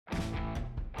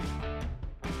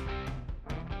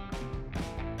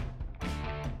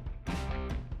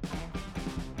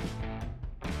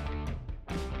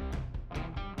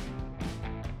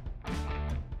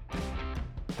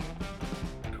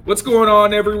What's going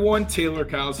on, everyone? Taylor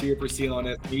Kyles here for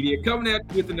CLNS Media, coming at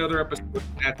you with another episode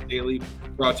of Stats Daily,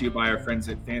 brought to you by our friends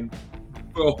at FanDuel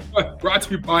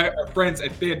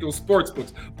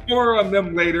Sportsbooks. More on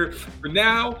them later. For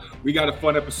now, we got a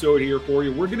fun episode here for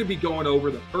you. We're going to be going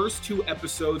over the first two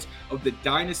episodes of the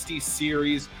Dynasty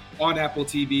series on Apple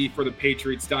TV for the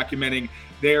Patriots, documenting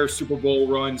their Super Bowl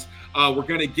runs. We're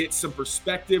going to get some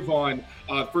perspective on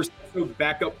first episode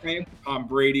backup plan, Tom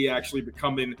Brady actually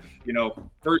becoming,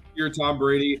 first year Tom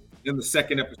Brady. Then the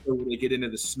second episode where they get into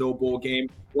the snowball game.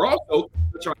 We're also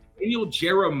touch on Daniel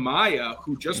Jeremiah,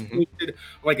 who just posted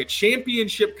like a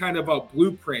championship kind of a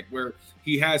blueprint where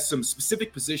he has some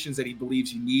specific positions that he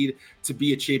believes you need to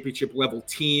be a championship level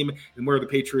team and where the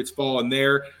Patriots fall in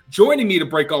there. Joining me to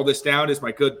break all this down is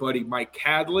my good buddy, Mike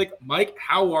Kadlick. Mike,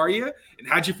 how are you? And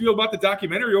how'd you feel about the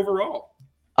documentary overall?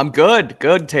 I'm good,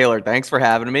 Taylor. Thanks for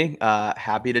having me.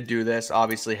 Happy to do this.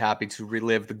 Obviously, happy to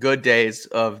relive the good days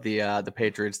of the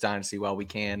Patriots dynasty while we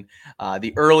can.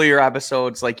 The earlier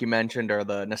episodes, like you mentioned, are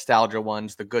the nostalgia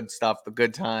ones, the good stuff, the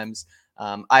good times.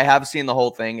 I have seen the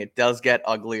whole thing. It does get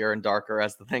uglier and darker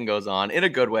as the thing goes on, in a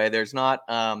good way. There's not.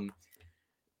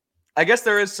 I guess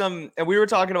there is some, and we were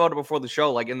talking about it before the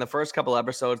show. Like in the first couple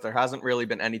episodes, there hasn't really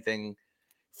been anything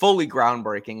fully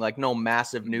groundbreaking, like no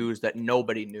massive news that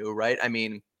nobody knew, right? I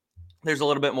mean, there's a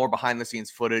little bit more behind the scenes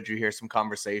footage. You hear some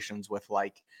conversations with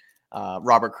like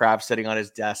Robert Kraft sitting on his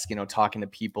desk, talking to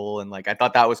people. And like, I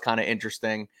thought that was kind of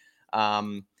interesting.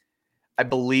 I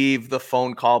believe the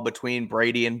phone call between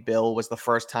Brady and Bill was the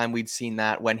first time we'd seen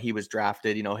that when he was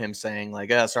drafted, him saying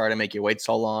like, sorry to make you wait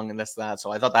so long and this, that.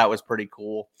 So I thought that was pretty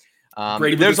cool.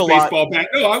 Brady with his baseball bat.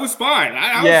 No, I was fine.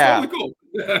 I was totally cool.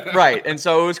 Right. And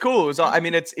so it was cool.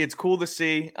 It's cool to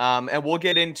see. And we'll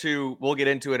get into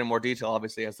it in more detail,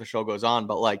 obviously, as the show goes on.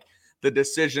 But like the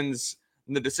decision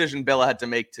Bill had to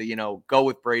make to, go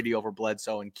with Brady over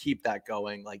Bledsoe and keep that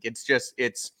going. Like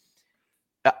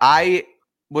I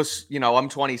was, I'm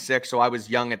 26, so I was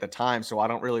young at the time, so I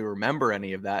don't really remember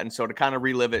any of that. And so to kind of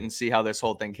relive it and see how this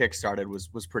whole thing kickstarted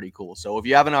was pretty cool. So if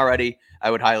you haven't already,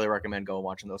 I would highly recommend going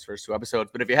watching those first two episodes.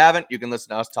 But if you haven't, you can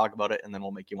listen to us talk about it, and then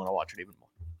we'll make you want to watch it even more.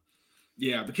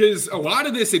 Yeah, because a lot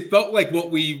of this, it felt like what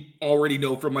we already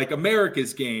know from like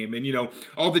America's Game and,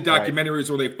 all the documentaries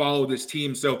where they follow this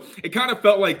team. So it kind of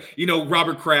felt like,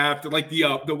 Robert Kraft, like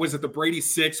the Brady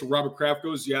 6, where Robert Kraft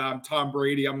goes, yeah, I'm Tom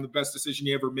Brady. I'm the best decision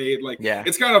he ever made. Like, yeah.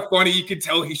 It's kind of funny. You can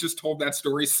tell he's just told that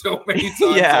story so many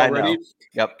times already.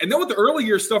 Yep. And then with the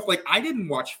earlier stuff, like I didn't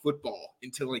watch football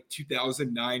until like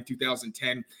 2009,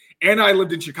 2010. And I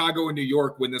lived in Chicago and New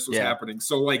York when this was happening.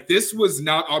 So like this was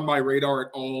not on my radar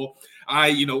at all.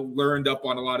 I, learned up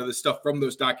on a lot of this stuff from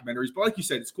those documentaries. But like you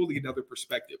said, it's cool to get another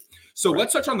perspective. So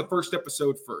let's touch on the first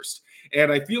episode first.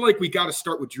 And I feel like we got to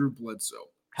start with Drew Bledsoe.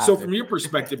 So from your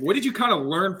perspective, what did you kind of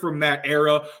learn from that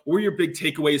era? What were your big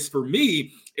takeaways? For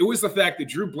me, it was the fact that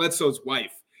Drew Bledsoe's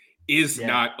wife is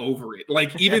not over it.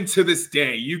 Like even to this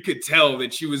day, you could tell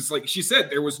that she was like, she said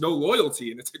there was no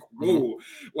loyalty. And it's like, whoa,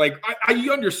 like I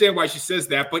understand why she says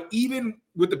that. But even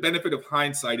with the benefit of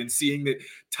hindsight and seeing that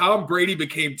Tom Brady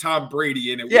became Tom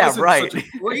Brady and it wasn't such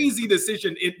a crazy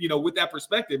decision, with that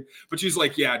perspective, but she's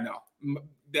like,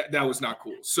 that was not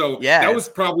cool. So that was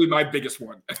probably my biggest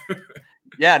one.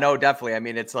 Yeah, no, definitely. I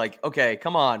mean, it's like, okay,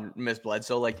 come on, Miss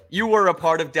Bledsoe. Like, you were a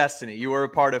part of destiny. You were a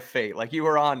part of fate. Like, you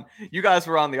guys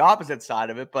were on the opposite side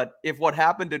of it. But if what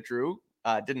happened to Drew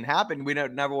didn't happen, we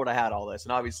never would have had all this.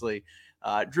 And obviously,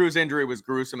 Drew's injury was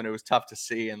gruesome and it was tough to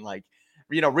see. And like,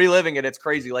 reliving it, it's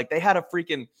crazy. Like, they had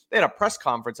a press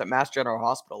conference at Mass General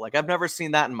Hospital. Like, I've never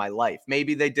seen that in my life.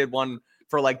 Maybe they did one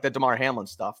for like the DeMar Hamlin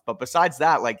stuff. But besides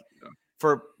that, like,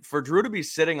 for Drew to be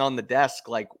sitting on the desk,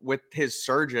 like with his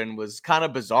surgeon was kind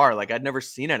of bizarre. Like I'd never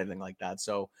seen anything like that.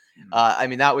 So, I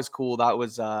mean, that was cool. That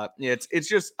was, it's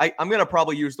just, I'm going to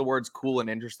probably use the words cool and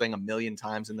interesting a million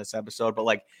times in this episode, but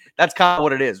like, that's kind of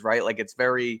what it is, right? Like it's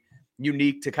very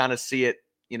unique to kind of see it,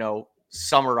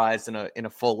 summarized in a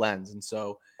full lens. And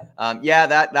so,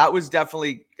 that was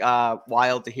definitely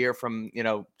wild to hear from,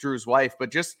 Drew's wife,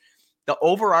 but just the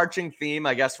overarching theme,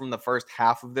 I guess, from the first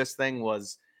half of this thing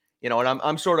was, and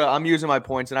I'm using my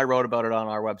points, and I wrote about it on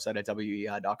our website at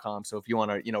WEI.com. So if you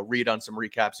want to, read on some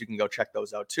recaps, you can go check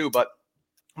those out too. But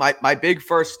my big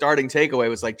first starting takeaway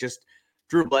was like just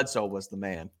Drew Bledsoe was the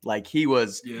man. Like he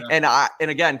was, and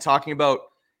again, talking about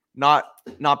not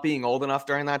being old enough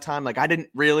during that time. Like I didn't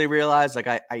really realize, like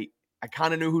I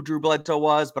kind of knew who Drew Bledsoe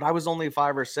was, but I was only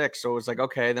 5 or 6. So it was like,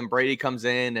 okay, then Brady comes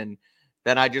in, and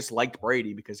then I just liked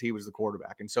Brady because he was the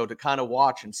quarterback. And so to kind of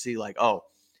watch and see like, oh,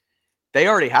 they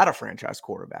already had a franchise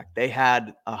quarterback. They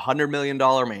had $100 million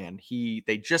man.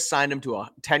 They just signed him to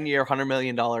a 10-year, $100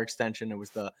 million extension. It was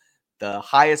the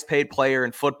highest paid player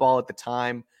in football at the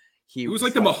time. It was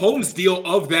like the Mahomes deal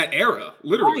of that era,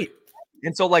 literally. Right.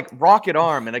 And so like rocket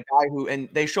arm and a guy who, and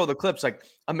they show the clips, like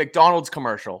a McDonald's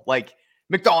commercial, like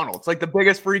McDonald's, like the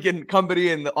biggest freaking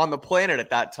company on the planet at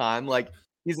that time. Like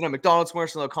he's in a McDonald's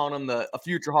commercial. They're calling him a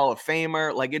future Hall of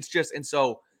Famer. Like it's just, and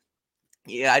so,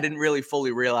 yeah, I didn't really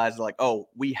fully realize like, oh,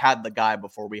 we had the guy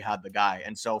before we had the guy.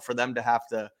 And so for them to have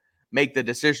to make the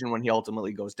decision when he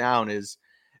ultimately goes down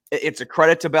it's a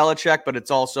credit to Belichick, but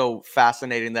it's also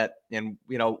fascinating that, and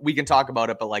we can talk about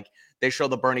it, but like they show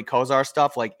the Bernie Kosar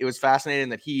stuff. Like it was fascinating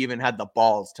that he even had the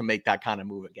balls to make that kind of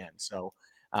move again. So,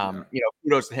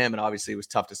 kudos to him. And obviously it was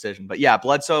a tough decision, but yeah,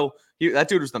 Bledsoe, that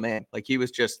dude was the man. Like he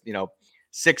was just,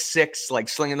 6'6", like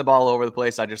slinging the ball over the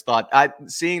place. I just thought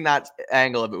seeing that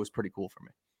angle of it was pretty cool for me.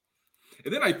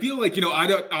 And then I feel like, I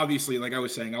don't, obviously, like I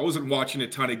was saying, I wasn't watching a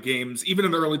ton of games, even in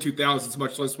the early 2000s,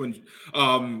 much less when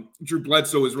Drew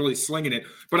Bledsoe was really slinging it.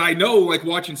 But I know, like,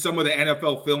 watching some of the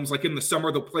NFL films, like in the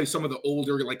summer, they'll play some of the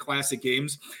older, like, classic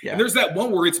games. Yeah. And there's that one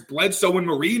where it's Bledsoe and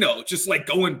Marino just, like,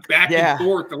 going back and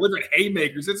forth, delivering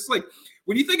haymakers. It's like,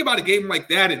 when you think about a game like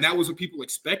that, and that was what people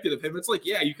expected of him, it's like,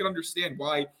 yeah, you can understand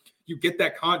why you get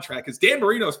that contract, because Dan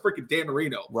Marino is freaking Dan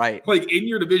Marino, right? Like in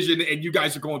your division, and you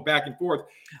guys are going back and forth.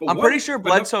 But I'm pretty sure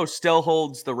Bledsoe still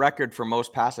holds the record for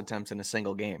most pass attempts in a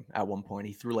single game. At one point,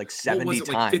 he threw like 70 times.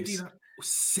 Like 50,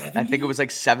 70? I think it was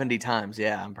like 70 times.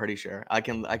 Yeah, I'm pretty sure. I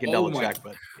can double check,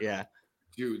 but yeah.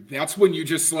 Dude, that's when you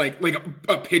just like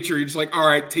a pitcher, you're just like, all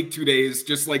right, take 2 days,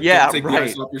 just like take the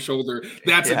ice off your shoulder.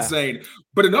 That's insane.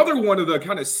 But another one of the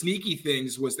kind of sneaky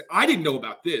things was that I didn't know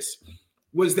about this,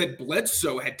 was that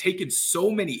Bledsoe had taken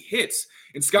so many hits.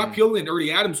 And Scott Pioli and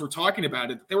Ernie Adams were talking about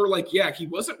it. They were like, yeah, he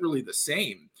wasn't really the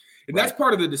same. And that's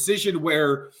part of the decision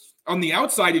where on the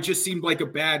outside, it just seemed like a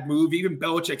bad move. Even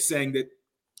Belichick saying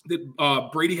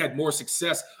that Brady had more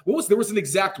success. There was an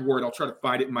exact word. I'll try to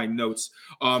find it in my notes.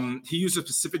 He used a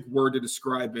specific word to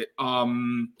describe it.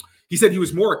 He said he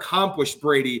was more accomplished,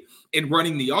 Brady, in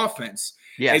running the offense.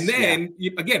 Yes, and then,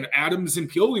 again, Adams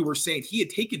and Pioli were saying he had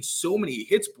taken so many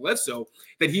hits, Bledsoe,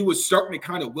 that he was starting to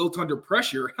kind of wilt under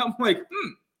pressure. I'm like,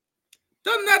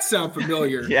 doesn't that sound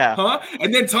familiar? Yeah. Huh?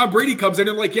 And then Tom Brady comes in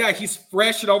and like, yeah, he's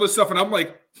fresh and all this stuff. And I'm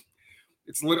like,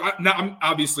 it's I'm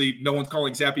obviously no one's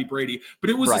calling Zappy Brady, but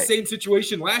it was the same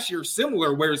situation last year,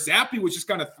 similar, where Zappy was just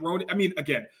kind of thrown. I mean,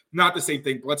 again, not the same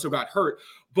thing. Bledsoe got hurt,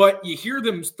 but you hear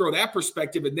them throw that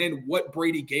perspective, and then what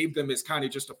Brady gave them is kind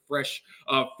of just a fresh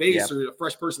face or a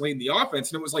fresh person leading the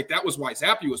offense. And it was like that was why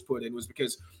Zappy was put in, was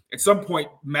because at some point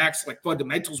Mac's like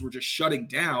fundamentals were just shutting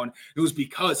down. It was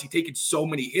because he'd taken so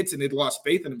many hits and they'd lost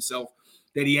faith in himself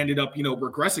that he ended up,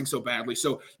 regressing so badly.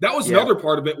 So that was another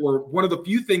part of it, where one of the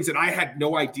few things that I had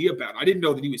no idea about. I didn't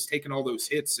know that he was taking all those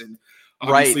hits, and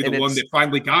obviously the one that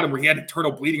finally got him where he had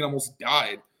internal bleeding and almost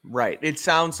died. Right. It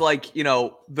sounds like,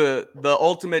 the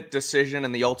ultimate decision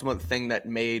and the ultimate thing that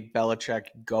made Belichick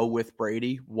go with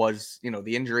Brady was,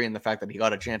 the injury and the fact that he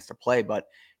got a chance to play. But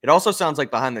it also sounds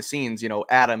like behind the scenes,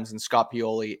 Adams and Scott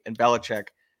Pioli and Belichick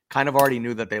kind of already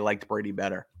knew that they liked Brady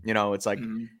better. It's like,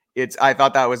 I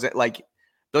thought that was it. Like,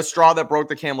 the straw that broke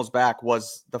the camel's back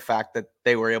was the fact that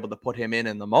they were able to put him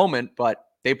in the moment, but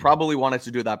they probably wanted to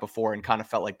do that before and kind of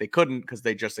felt like they couldn't because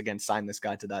they just, again, signed this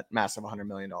guy to that massive $100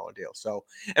 million deal. So,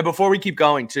 and before we keep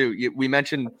going too, we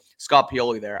mentioned Scott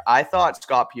Pioli there. I thought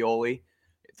Scott Pioli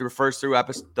the first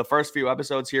few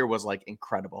episodes here was like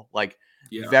incredible, like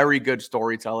very good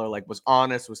storyteller, like was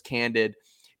honest, was candid.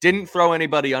 Didn't throw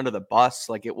anybody under the bus.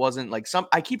 Like it wasn't like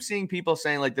I keep seeing people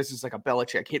saying like, this is like a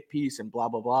Belichick hit piece and blah,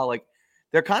 blah, blah. Like,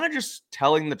 they're kind of just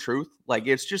telling the truth. Like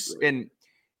it's just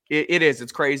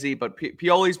it's crazy, but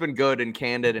Pioli's been good and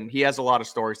candid, and he has a lot of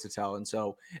stories to tell.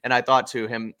 And I thought to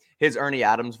him, his Ernie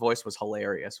Adams voice was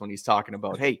hilarious when he's talking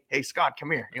about, hey Scott,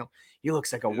 come here. He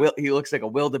looks like a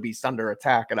wildebeest under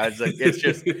attack. And I was like, it's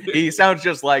just, he sounds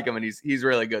just like him, and he's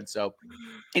really good. So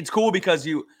it's cool because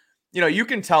you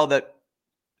can tell that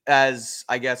as,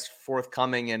 I guess,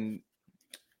 forthcoming and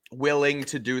willing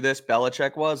to do this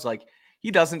Belichick was, like, he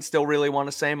doesn't still really want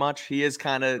to say much. He is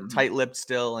kind of tight-lipped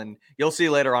still, and you'll see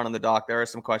later on in the doc there are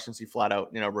some questions he flat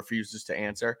out, refuses to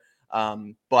answer.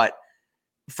 But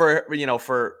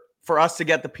for us to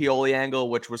get the Pioli angle,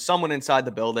 which was someone inside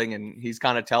the building, and he's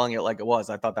kind of telling it like it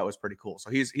was, I thought that was pretty cool. So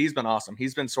he's been awesome.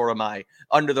 He's been sort of my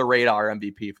under the radar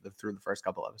MVP through the first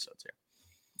couple episodes here.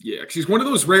 Yeah, because he's one of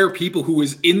those rare people who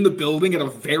is in the building at a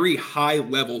very high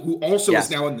level, who also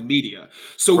is now in the media.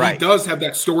 So he does have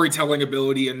that storytelling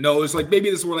ability and knows, like,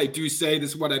 maybe this is what I do say, this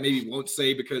is what I maybe won't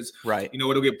say because, you know,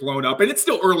 it'll get blown up. And it's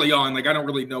still early on. Like, I don't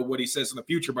really know what he says in the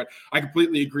future, but I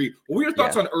completely agree. What were your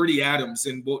thoughts on Ernie Adams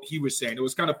and what he was saying? It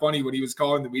was kind of funny when he was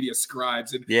calling the media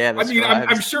scribes. And I mean,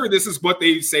 I'm sure this is what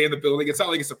they say in the building. It's not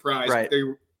like a surprise. But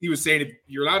he was saying, if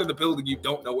you're not in the building, you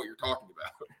don't know what you're talking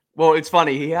about. Well, it's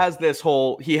funny. He has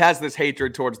this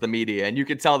hatred towards the media, and you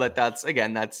could tell that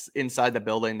that's inside the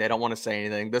building. They don't want to say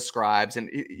anything. The scribes, and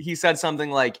he said something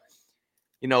like,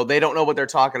 you know, they don't know what they're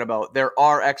talking about. There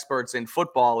are experts in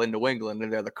football in New England,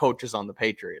 and they're the coaches on the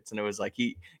Patriots. And it was like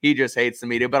he just hates the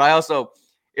media. But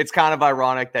it's kind of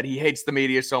ironic that he hates the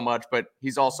media so much, but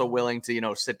he's also willing to, you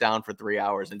know, sit down for 3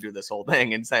 hours and do this whole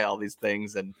thing and say all these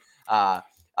things. And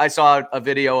I saw a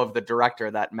video of the director,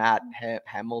 that Matt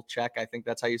Hemelchek, I think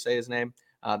that's how you say his name,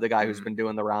 the guy who's been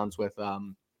doing the rounds with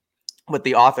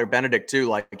the author Benedict too.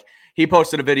 Like, he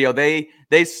posted a video.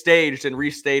 They staged and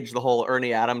restaged the whole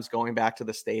Ernie Adams going back to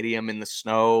the stadium in the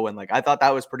snow, and like I thought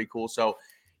that was pretty cool. So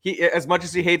he, as much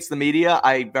as he hates the media,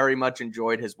 I very much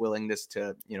enjoyed his willingness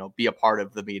to, you know, be a part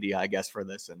of the media, I guess, for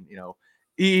this. And, you know,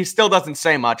 he still doesn't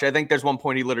say much. I think there's one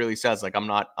point he literally says, like, I'm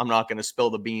not going to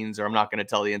spill the beans, or I'm not going to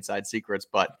tell the inside secrets,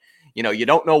 but, you know, you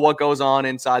don't know what goes on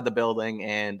inside the building,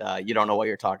 and you don't know what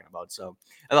you're talking about. So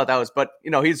I thought that was, but,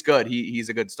 you know, he's good. He's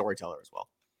a good storyteller as well.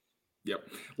 Yep.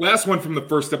 Last one from the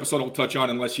first episode I'll touch on,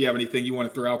 unless you have anything you want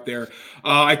to throw out there.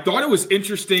 I thought it was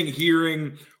interesting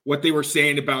hearing what they were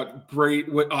saying about Brady,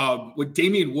 what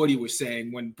Damian Woody was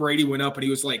saying when Brady went up and he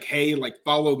was like, hey, like,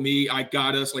 follow me. I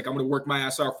got us. Like, I'm going to work my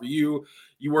ass off for you.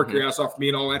 You work your ass off for me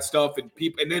and all that stuff. And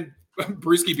people, and then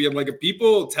Bruschi being like, if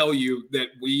people tell you that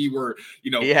we were,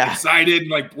 you know, excited and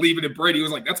like believing in Brady, he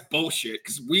was like, that's bullshit,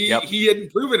 because he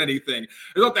hadn't proven anything.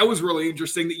 I thought that was really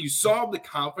interesting that you saw the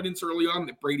confidence early on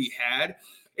that Brady had.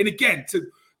 And again, to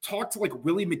talk to like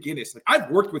Willie McGinnis, like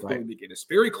I've worked with Willie McGinnis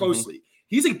very closely.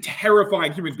 He's a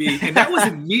terrifying human being. And that was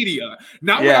in media,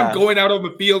 not when I'm going out on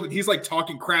the field and he's like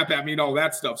talking crap at me and all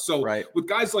that stuff. So with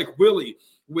guys like Willie,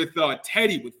 with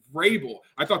Teddy, with Vrabel,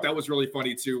 I thought that was really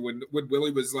funny too. When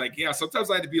Willie was like, yeah,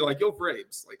 sometimes I had to be like, yo,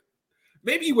 Vrabes, like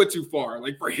maybe you went too far.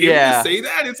 Like for him to say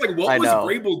that, it's like, what was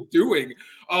Vrabel doing?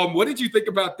 What did you think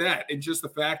about that? And just the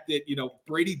fact that, you know,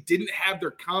 Brady didn't have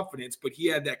their confidence, but he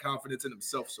had that confidence in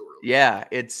himself so early. Yeah,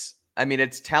 it's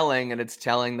telling, and it's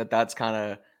telling that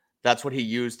that's what he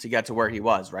used to get to where he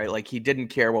was, right? Like, he didn't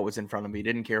care what was in front of him. He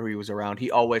didn't care who he was around. He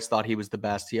always thought he was the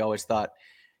best. He always thought,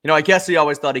 you know, I guess he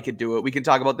always thought he could do it. We can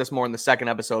talk about this more in the second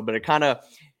episode, but it kind of,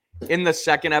 in the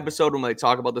second episode, when they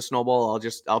talk about the snowball,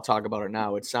 I'll talk about it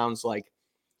now. It sounds like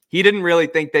he didn't really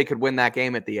think they could win that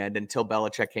game at the end until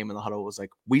Belichick came in the huddle, was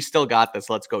like, we still got this.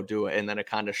 Let's go do it. And then it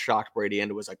kind of shocked Brady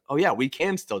into, was like, oh yeah, we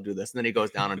can still do this. And then he goes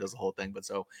down and does the whole thing. But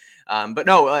but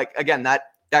no, like, again, that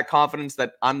confidence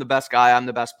that I'm the best guy, I'm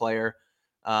the best player.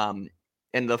 And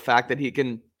the fact that he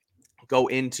can go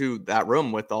into that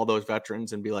room with all those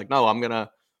veterans and be like, no,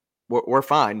 we're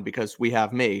fine because we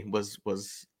have me,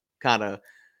 was kind of,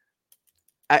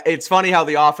 it's funny how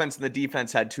the offense and the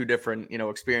defense had two different, you know,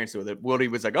 experiences with it. Woody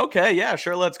was like, okay, yeah,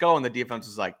 sure, let's go. And the defense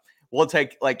was like, we'll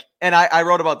take, like, and I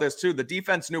wrote about this too. The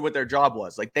defense knew what their job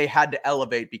was. Like, they had to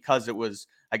elevate because it was,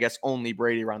 I guess, only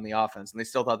Brady around the offense, and they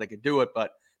still thought they could do it,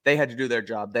 but they had to do their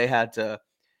job. They had to,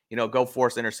 you know, go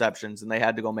force interceptions, and they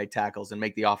had to go make tackles and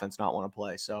make the offense not want to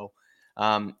play. So,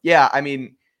 yeah, I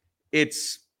mean,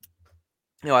 it's,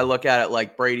 you know, I look at it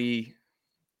like Brady,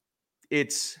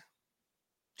 it's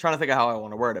trying to think of how I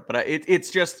want to word it, but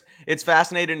it's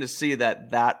fascinating to see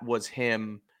that was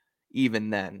him even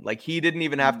then. Like, he didn't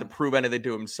even have to prove anything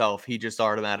to himself. He just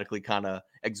automatically kind of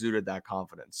exuded that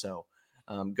confidence. So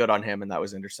good on him. And that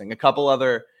was interesting. A couple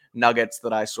other nuggets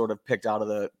that I sort of picked out of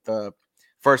the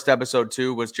first episode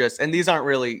too was just, and these aren't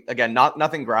really, again,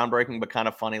 nothing groundbreaking, but kind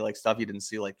of funny, like stuff you didn't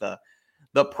see, like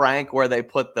the prank where they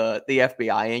put the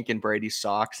FBI ink in Brady's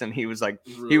socks, and he was like,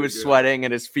 really, he was sweating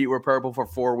and his feet were purple for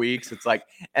 4 weeks. It's like,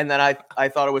 and then I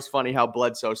thought it was funny how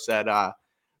Bledsoe said,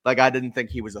 like, I didn't think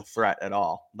he was a threat at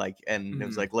all. Like, and it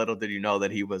was like, little did you know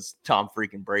that he was Tom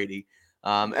freaking Brady.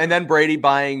 And then Brady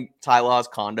buying Ty Law's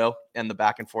condo and the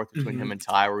back and forth between him and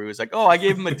Ty, where he was like, oh, I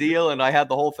gave him a deal and I had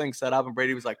the whole thing set up. And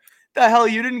Brady was like, the hell,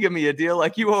 you didn't give me a deal.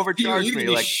 Like, you overcharged me.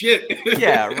 Like, shit.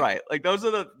 Yeah, right. Like, those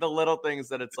are the little things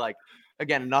that it's like,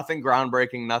 again, nothing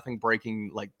groundbreaking, nothing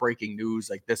breaking news,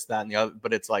 like this, that, and the other.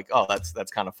 But it's like, oh,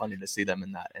 that's kind of funny to see them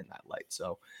in that light.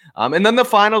 So, and then the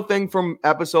final thing from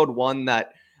episode 1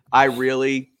 that I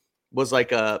really was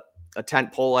like a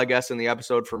tent pole, I guess, in the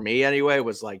episode for me anyway,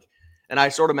 was like, and I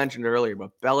sort of mentioned it earlier,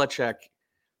 but Belichick,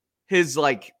 his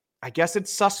like, I guess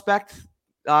it's suspect.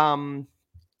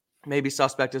 Maybe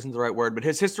suspect isn't the right word, but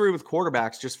his history with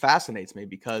quarterbacks just fascinates me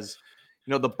because,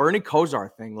 the Bernie Kosar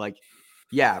thing, like,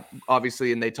 yeah,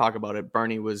 obviously, and they talk about it.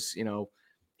 Bernie was,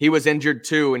 he was injured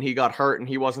too, and he got hurt, and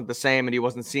he wasn't the same, and he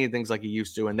wasn't seeing things like he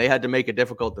used to, and they had to make a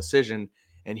difficult decision,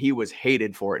 and he was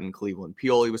hated for it in Cleveland.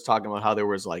 Pioli was talking about how there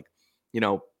was like,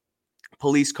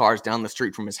 police cars down the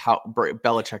street from his house,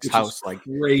 Belichick's house, like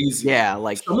crazy. Yeah,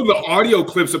 like some of the audio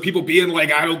clips of people being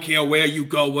like, "I don't care where you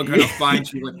go, we're gonna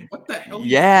find you." Like, what the hell?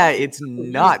 Yeah, it's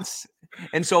nuts.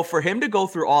 And so for him to go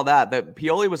through all that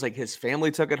Pioli was like, his family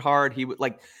took it hard. He would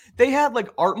like, they had like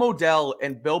Art Modell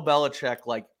and Bill Belichick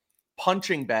like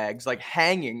punching bags like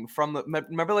hanging from the.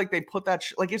 Remember, like they put that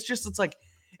like it's like.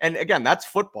 And again, that's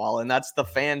football, and that's the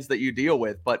fans that you deal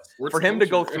with. But Sports for him culture.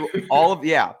 to go through all of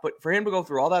but for him to go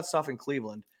through all that stuff in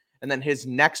Cleveland, and then his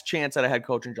next chance at a head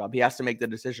coaching job, he has to make the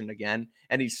decision again,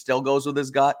 and he still goes with his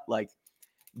gut. Like,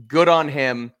 good on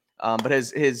him. But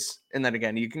his and then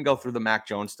again, you can go through the Mac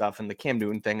Jones stuff and the Cam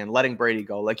Newton thing and letting Brady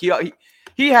go. Like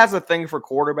he has a thing for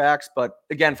quarterbacks, but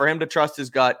again, for him to trust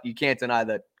his gut, you can't deny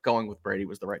that going with Brady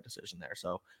was the right decision there.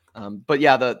 So. But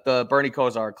yeah, the Bernie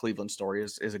Kosar Cleveland story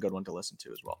is a good one to listen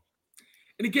to as well.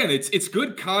 And again, it's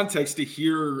good context to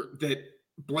hear that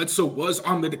Bledsoe was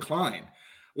on the decline.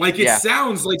 Like it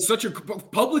sounds like such a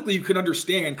publicly you can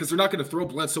understand because they're not going to throw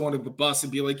Bledsoe under the bus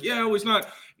and be like, yeah, it was not.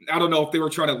 I don't know if they were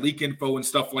trying to leak info and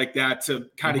stuff like that to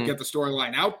kind of get the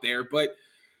storyline out there, but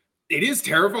it is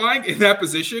terrifying in that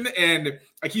position. And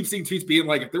I keep seeing tweets being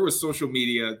like, if there was social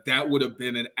media, that would have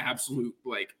been an absolute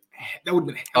that would have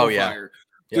been hellfire.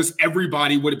 Just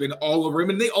everybody would have been all over him,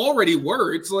 and they already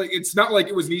were. It's not like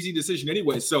it was an easy decision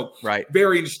anyway. So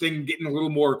very interesting, getting a little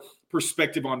more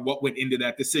perspective on what went into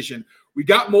that decision. We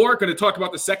got more. Going to talk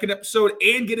about the second episode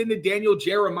and get into Daniel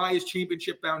Jeremiah's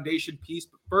Championship Foundation piece.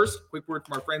 But first, quick word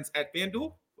from our friends at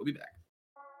FanDuel. We'll be back.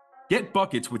 Get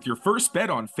buckets with your first bet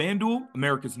on FanDuel,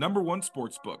 America's #1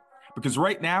 sportsbook. Because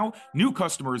right now, new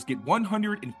customers get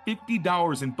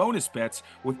 $150 in bonus bets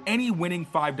with any winning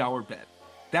 $5 bet.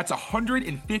 That's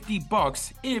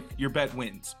 $150 if your bet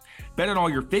wins. Bet on all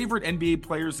your favorite NBA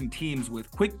players and teams with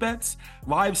quick bets,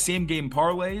 live same-game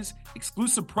parlays,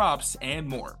 exclusive props, and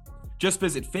more. Just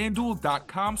visit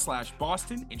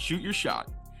FanDuel.com/Boston and shoot your shot.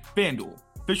 FanDuel,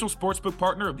 official sportsbook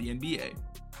partner of the NBA.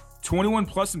 21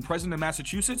 plus and present in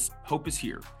Massachusetts, Hope is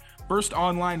here. First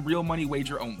online real money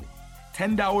wager only.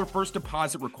 $10 first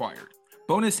deposit required.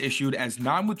 Bonus issued as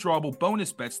non-withdrawable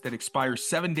bonus bets that expire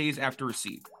 7 days after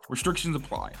receipt. Restrictions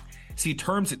apply. See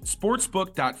terms at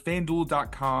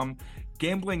sportsbook.fanduel.com,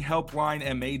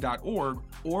 gamblinghelplinema.org,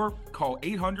 or call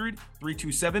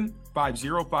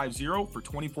 800-327-5050 for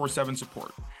 24/7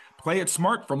 support. Play it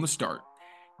smart from the start.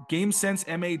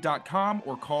 GameSenseMA.com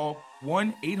or call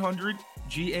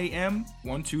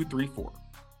 1-800-GAM-1234.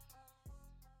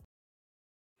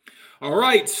 All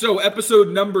right, so episode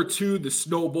number 2, the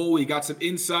Snowball. We got some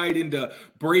insight into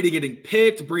Brady getting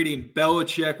picked, Brady and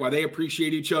Belichick, why they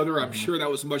appreciate each other. I'm sure that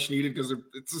was much needed because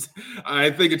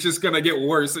I think it's just going to get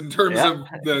worse in terms of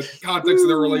the context of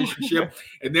their relationship.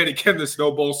 And then again, the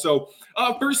Snowball. So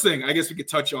first thing I guess we could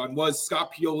touch on was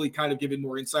Scott Pioli kind of giving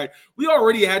more insight. We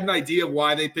already had an idea of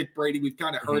why they picked Brady. We've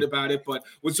kind of heard about it, but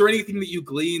was there anything that you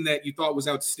gleaned that you thought was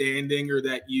outstanding or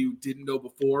that you didn't know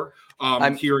before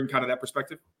hearing kind of that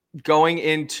perspective? Going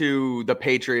into the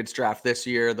Patriots draft this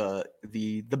year, the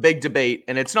big debate,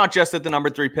 and it's not just at the number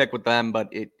 3 pick with them, but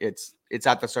it's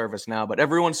at the surface now. But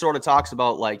everyone sort of talks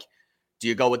about, like, do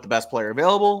you go with the best player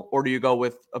available, or do you go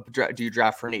with do you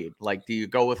draft for need? Like, do you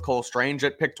go with Cole Strange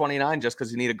at pick 29 just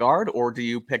because you need a guard, or do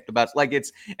you pick the best? Like,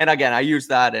 and again, I use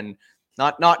that and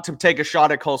not to take a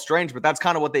shot at Cole Strange, but that's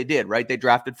kind of what they did, right? They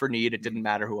drafted for need. It didn't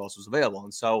matter who else was available,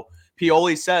 and so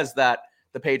Pioli says that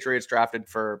the Patriots drafted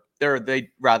they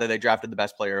drafted the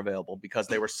best player available because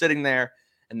they were sitting there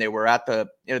and they were at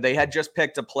they had just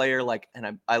picked a player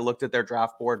and I looked at their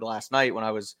draft board last night when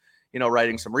I was,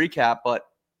 writing some recap, but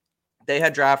they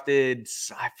had drafted,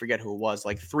 I forget who it was,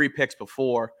 like 3 picks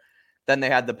before. Then they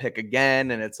had the pick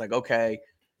again. And it's like, okay,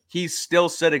 he's still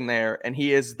sitting there and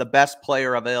he is the best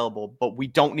player available, but we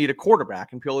don't need a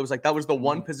quarterback. And Pioli was like, that was the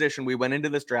one position we went into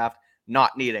this draft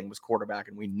not needing was quarterback.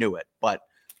 And we knew it, but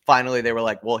finally, they were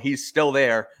like, well, he's still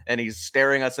there, and he's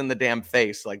staring us in the damn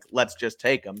face. Like, let's just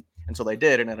take him. And so they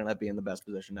did, and it ended up being the best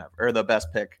position ever, or the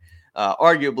best pick,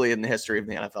 arguably, in the history of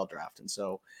the NFL draft. And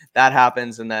so that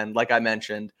happens. And then, like I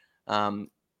mentioned,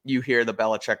 you hear the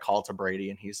Belichick call to Brady,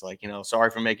 and he's like,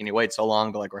 sorry for making you wait so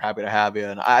long, but, like, we're happy to have you.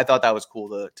 And I thought that was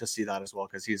cool to see that as well,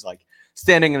 because he's, like,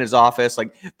 standing in his office.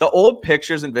 Like, the old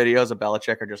pictures and videos of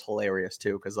Belichick are just hilarious,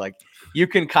 too, because, like, you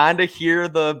can kind of hear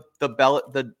the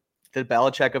the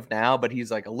Belichick of now, but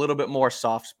he's like a little bit more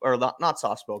soft, or not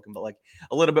soft spoken, but like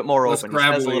a little bit more Less open. He says a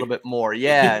gravelly. little bit more.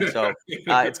 Yeah. And so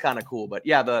it's kind of cool. But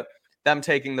yeah, them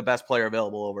taking the best player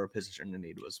available over a position in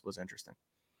need was interesting.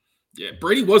 Yeah,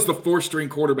 Brady was the 4th-string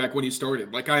quarterback when he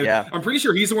started. Like I'm pretty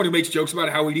sure he's the one who makes jokes about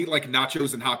how he'd eat like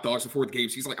nachos and hot dogs before the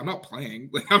games. He's like, I'm not playing.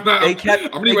 Like I'm not. I'm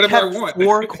gonna eat whatever I want.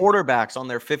 4 quarterbacks on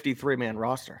their 53-man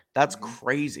roster. That's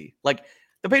crazy. Like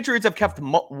the Patriots have kept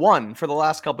 1 for the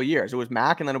last couple of years. It was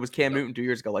Mac, and then it was Cam Newton 2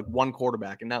 years ago. Like 1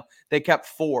 quarterback, and now they kept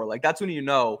 4. Like that's when you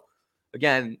know.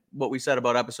 Again, what we said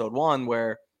about episode 1,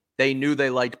 where they knew they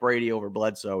liked Brady over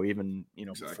Bledsoe, even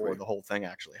before the whole thing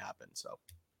actually happened. So.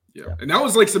 Yeah. And that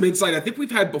was like some insight I think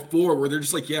we've had before where they're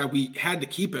just like, yeah, we had to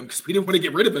keep him because we didn't want to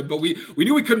get rid of him, but we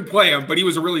knew we couldn't play him, but he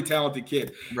was a really talented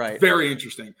kid. Right. Very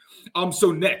interesting.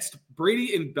 So next,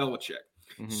 Brady and Belichick.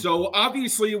 Mm-hmm. So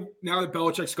obviously now that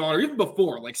Belichick's gone, or even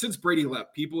before, like since Brady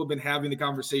left, people have been having the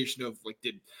conversation of like,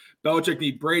 did Belichick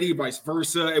need Brady, vice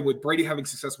versa? And with Brady having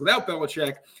success without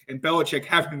Belichick and Belichick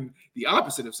having the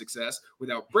opposite of success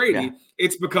without Brady,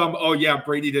 it's become, oh yeah,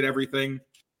 Brady did everything.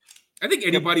 I think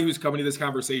anybody who's coming to this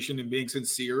conversation and being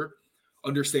sincere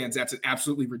understands that's an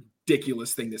absolutely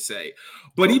ridiculous thing to say.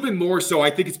 But even more so, I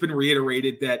think it's been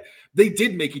reiterated that they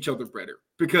did make each other better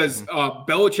because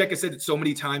Belichick has said it so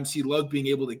many times. He loved being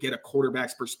able to get a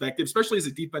quarterback's perspective, especially as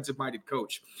a defensive-minded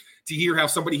coach, to hear how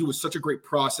somebody who was such a great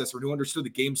processor, who understood the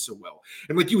game so well.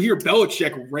 And like you hear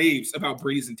Belichick raves about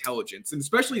Brady's intelligence, and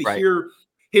especially to hear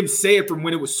him say it from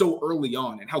when it was so early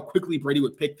on and how quickly Brady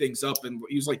would pick things up. And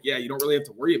he was like, yeah, you don't really have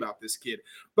to worry about this kid.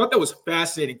 But that was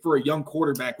fascinating for a young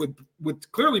quarterback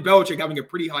with clearly Belichick having a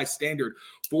pretty high standard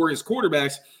for his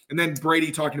quarterbacks. And then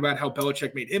Brady talking about how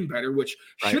Belichick made him better, which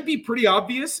should be pretty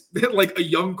obvious that like a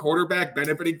young quarterback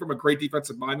benefiting from a great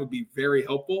defensive mind would be very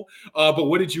helpful. But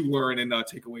what did you learn and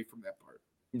take away from that part?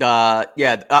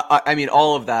 I mean,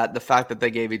 all of that, the fact that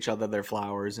they gave each other their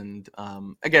flowers, and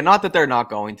again, not that they're not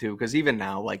going to, because even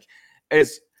now, like,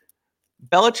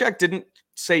 Belichick didn't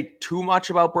say too much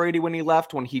about Brady when he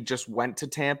left, when he just went to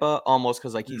Tampa, almost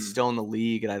because like he's still in the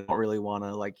league, and I don't really want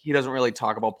to, like, he doesn't really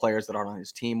talk about players that aren't on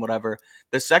his team, whatever.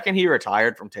 The second he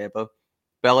retired from Tampa,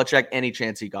 Belichick, any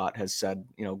chance he got, has said,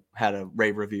 had a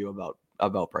rave review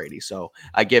about Brady. So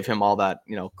I give him all that,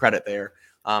 credit there.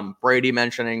 Brady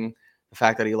mentioning the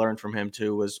fact that he learned from him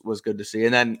too was good to see.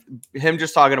 And then him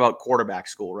just talking about quarterback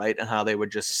school, right? And how they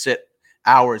would just sit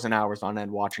hours and hours on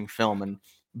end watching film and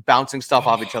bouncing stuff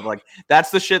off each other. Like that's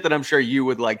the shit that I'm sure you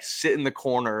would like sit in the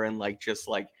corner and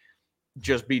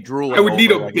just be drooling. I would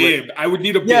need a bib. I would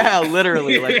need a bib. Yeah,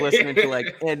 literally like listening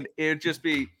to and it would just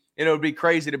be, it would be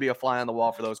crazy to be a fly on the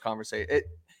wall for those conversations.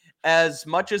 As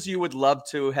much as you would love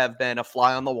to have been a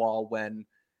fly on the wall when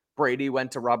Brady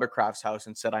went to Robert Kraft's house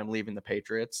and said, I'm leaving the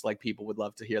Patriots. Like people would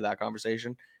love to hear that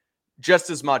conversation. Just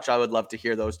as much, I would love to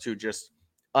hear those two just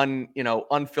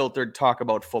unfiltered talk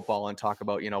about football and talk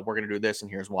about, we're going to do this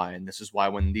and here's why. And this is why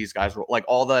when these guys were like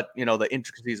all that, the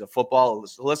intricacies of football,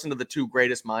 listen to the two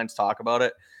greatest minds talk about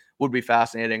it would be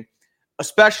fascinating,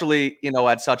 especially,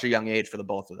 at such a young age for the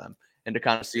both of them and to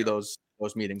kind of see those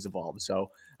meetings evolve. So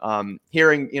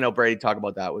hearing, Brady talk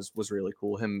about that was really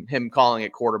cool. Him calling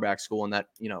it quarterback school and that,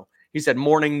 he said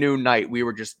morning, noon, night, we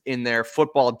were just in there,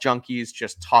 football junkies,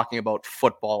 just talking about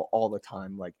football all the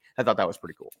time. Like I thought that was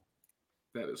pretty cool.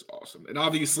 That is awesome. And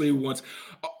obviously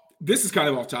this is kind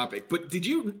of off topic, but did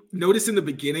you notice in the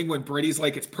beginning when Brady's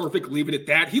like, it's perfect, leave it at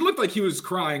that? He looked like he was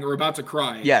crying or about to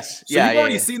cry. Yes. So you've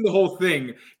already seen the whole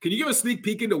thing. Can you give a sneak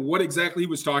peek into what exactly he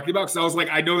was talking about? Because I was like,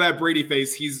 I know that Brady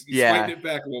face. He's fighting it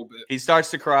back a little bit. He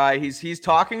starts to cry. He's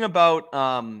talking about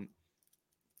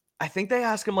I think they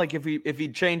asked him like if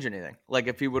he'd change anything, like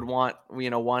if he would want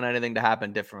anything to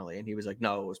happen differently, and he was like,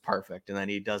 no, it was perfect. And then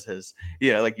he does his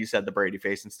like you said, the Brady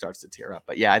face and starts to tear up.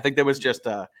 But yeah, I think that was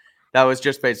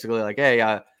just basically like,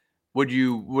 hey, would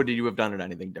you have done it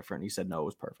anything different? He said no, it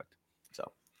was perfect.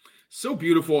 So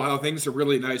beautiful how things are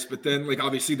really nice, but then like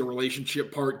obviously the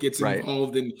relationship part gets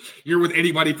involved and you're with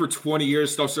anybody for 20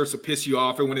 years, stuff starts to piss you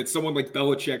off. And when it's someone like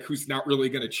Belichick, who's not really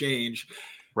going to change,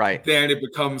 then it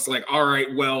becomes like, all right,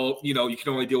 well, you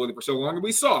can only deal with it for so long. And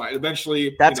we saw it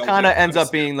eventually. That's kind of ends up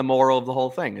being the moral of the whole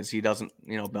thing is he doesn't,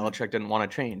 Belichick didn't want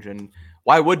to change. And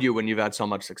why would you when you've had so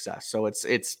much success? So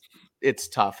it's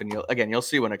tough. And you'll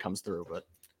see when it comes through, but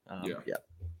yeah.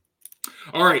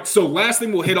 All right, so last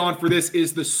thing we'll hit on for this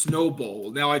is the Snow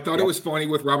Bowl. Now, I thought it was funny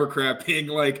with Robert Kraft being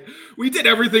like, we did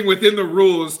everything within the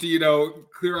rules to,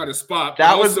 clear out a spot.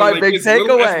 That was my big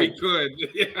takeaway.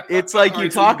 Yeah. It's like you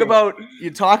talk about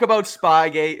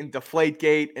Spygate and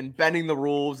Deflategate and bending the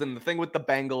rules and the thing with the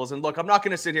Bengals. And look, I'm not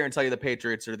going to sit here and tell you the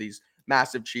Patriots are these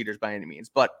massive cheaters by any means,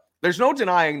 but there's no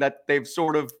denying that they've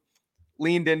sort of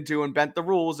leaned into and bent the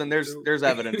rules, and there's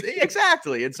evidence.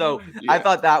 Exactly. And so Yeah. I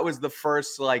thought that was the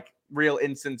first like real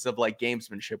instance of like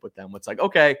gamesmanship with them. It's like,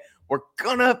 okay, we're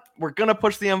gonna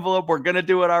push the envelope, we're gonna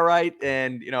do it all right.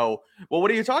 And well, what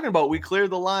are you talking about? We clear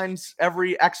the lines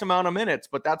every X amount of minutes,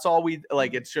 but that's all we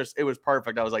like. It was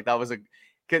perfect. I was like,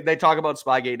 they talk about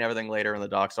Spygate and everything later in the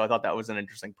doc. So I thought that was an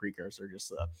interesting precursor,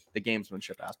 just the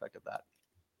gamesmanship aspect of that.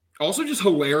 Also, just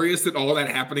hilarious that all that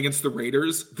happened against the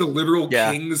Raiders. The literal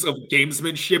kings of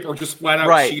gamesmanship are just flat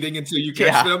out cheating until you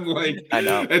catch them. Like, I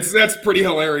know that's pretty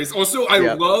hilarious. Also,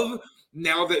 I love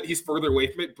now that he's further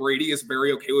away from it. Brady is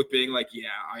very okay with being like, "Yeah,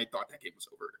 I thought that game was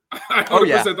over. I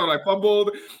 100% thought I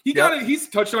fumbled." He's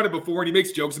touched on it before and he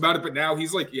makes jokes about it, but now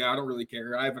he's like, "Yeah, I don't really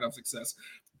care. I have enough success."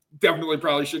 Definitely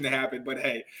probably shouldn't have happened, but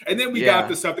hey. And then we got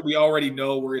the stuff that we already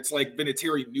know where it's like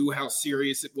Vinatieri knew how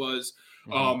serious it was.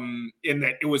 In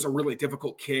that it was a really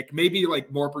difficult kick. Maybe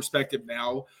like more perspective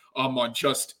now on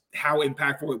just how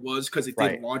impactful it was because it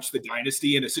did launch the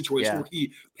dynasty in a situation where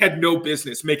he had no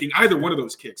business making either one of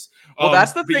those kicks. Well,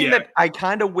 that's the thing that I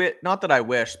kind of not that I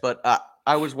wish, but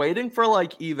I was waiting for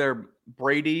like either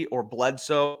Brady or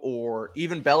Bledsoe or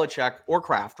even Belichick or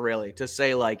Kraft really to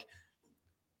say like,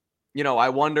 I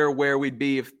wonder where we'd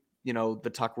be if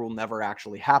the Tuck rule never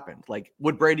actually happened. Like,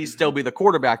 would Brady still be the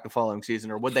quarterback the following season,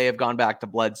 or would they have gone back to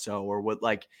Bledsoe, or would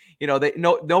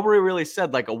nobody really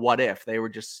said like a what if. They were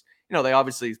just, they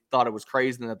obviously thought it was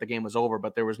crazy and that the game was over,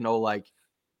 but there was no like,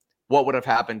 what would have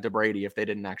happened to Brady if they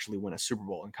didn't actually win a Super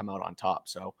Bowl and come out on top.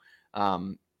 So,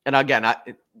 and again,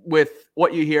 with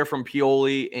what you hear from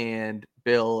Pioli and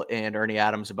Bill and Ernie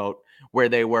Adams about where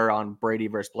they were on Brady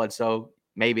versus Bledsoe,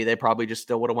 maybe they probably just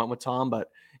still would have went with Tom, but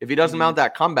if he doesn't mount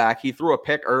that comeback, he threw a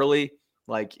pick early.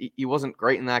 Like he wasn't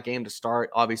great in that game to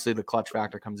start. Obviously the clutch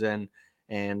factor comes in.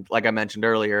 And like I mentioned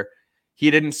earlier,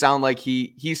 he didn't sound like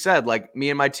he said like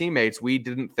me and my teammates, we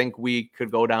didn't think we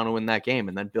could go down and win that game.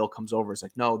 And then Bill comes over. It's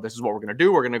like, no, this is what we're going to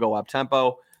do. We're going to go up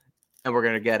tempo and we're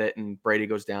going to get it. And Brady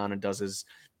goes down and does his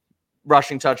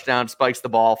rushing touchdown, spikes the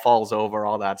ball, falls over,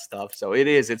 all that stuff. So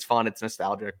it's fun. It's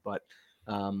nostalgic, but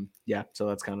so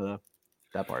that's kind of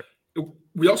that part.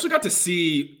 We also got to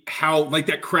see how like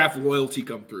that Kraft loyalty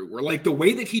come through, where like the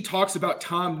way that he talks about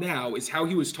Tom now is how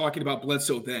he was talking about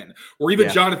Bledsoe then, or even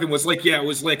Jonathan was like, it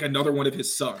was like another one of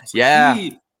his sons. Like,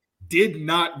 he did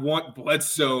not want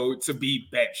Bledsoe to be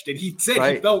benched. And he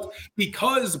said he felt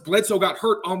because Bledsoe got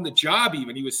hurt on the job,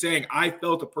 even he was saying, I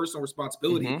felt a personal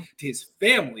responsibility to his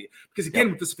family. Because again,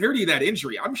 with the severity of that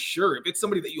injury, I'm sure if it's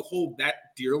somebody that you hold that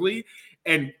dearly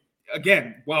and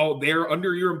again, while they're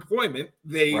under your employment,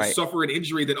 they suffer an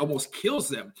injury that almost kills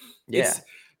them. Yeah.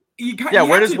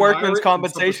 Where does workman's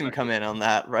compensation come in on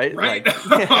that, right? Right.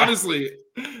 Like, honestly,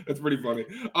 that's pretty funny.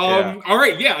 All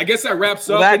right. Yeah. I guess that wraps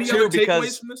up. That Any other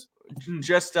takeaways from this?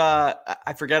 Just, I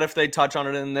forget if they touch on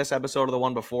it in this episode or the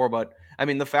one before, but I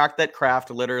mean, the fact that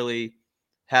Kraft literally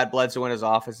had Bledsoe in his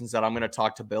office and said, I'm going to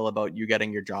talk to Bill about you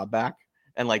getting your job back.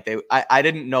 And like I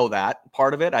didn't know that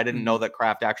part of it. I didn't know that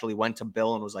Kraft actually went to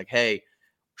Bill and was like, hey,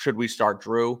 should we start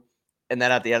Drew? And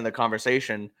then at the end of the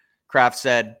conversation, Kraft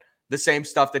said the same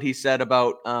stuff that he said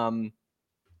about,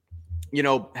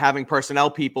 having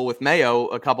personnel people with Mayo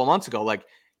a couple months ago. Like,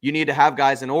 you need to have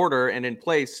guys in order and in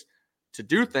place to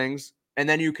do things, and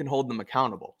then you can hold them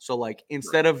accountable. So like,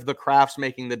 instead of the Krafts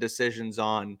making the decisions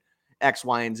on X,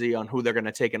 Y, and Z on who they're going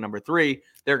to take at number 3,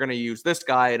 they're going to use this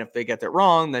guy. And if they get that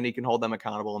wrong, then he can hold them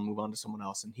accountable and move on to someone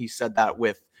else. And he said that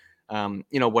with,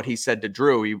 what he said to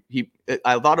Drew.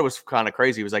 I thought it was kind of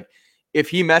crazy. He was like, if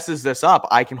he messes this up,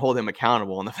 I can hold him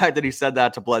accountable. And the fact that he said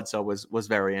that to Bledsoe was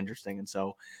very interesting. And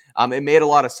so it made a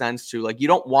lot of sense to like, you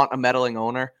don't want a meddling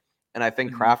owner. And I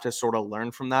think Kraft has sort of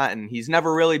learned from that. And he's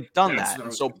never really done that.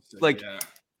 And so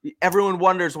everyone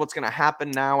wonders what's going to happen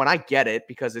now. And I get it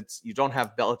because you don't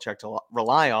have Belichick to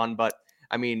rely on. But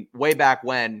I mean, way back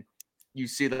when you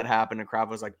see that happen and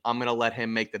Kraft was like, I'm going to let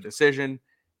him make the decision.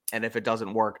 And if it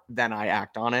doesn't work, then I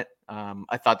act on it.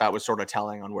 I thought that was sort of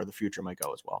telling on where the future might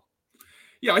go as well.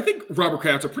 Yeah, I think Robert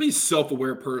Kraft's a pretty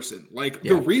self-aware person. Like,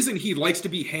 the reason he likes to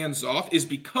be hands-off is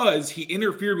because he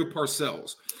interfered with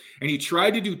Parcells. And he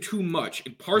tried to do too much.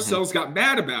 And Parcells got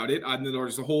mad about it. And then there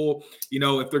was the whole,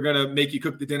 if they're going to make you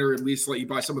cook the dinner, at least let you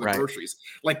buy some of the groceries.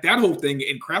 Like, that whole thing.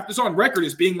 And Kraft is on record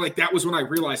as being like, that was when I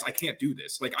realized I can't do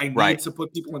this. Like, I need to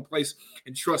put people in place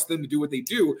and trust them to do what they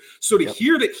do. So to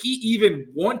hear that he even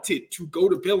wanted to go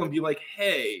to Bill and be like,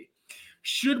 hey,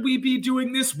 should we be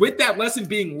doing this, with that lesson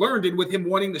being learned and with him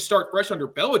wanting to start fresh under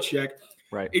Belichick,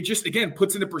 it just, again,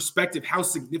 puts into perspective how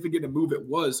significant a move it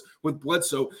was with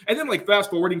Bledsoe. And then, like, fast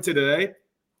forwarding to today,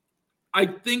 I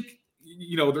think,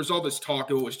 there's all this talk,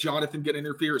 is Jonathan going to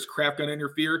interfere? Is Kraft going to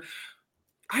interfere?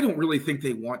 I don't really think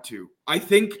they want to. I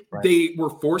think Right. they were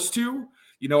forced to.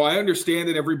 I understand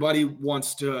that everybody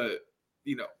wants to,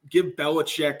 give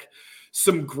Belichick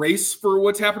some grace for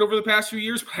what's happened over the past few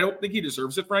years, but I don't think he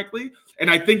deserves it, frankly. And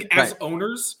I think as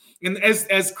owners, and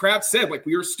as Kraft said, like,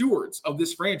 we are stewards of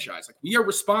this franchise. Like, we are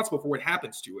responsible for what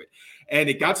happens to it. And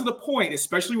it got to the point,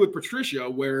 especially with Patricia,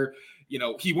 where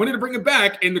he wanted to bring it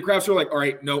back, and the Krafts were like, all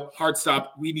right, no, hard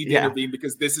stop. We need to intervene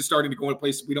because this is starting to go in a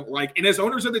place we don't like. And as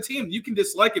owners of the team, you can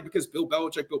dislike it because Bill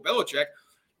Belichick,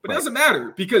 but it doesn't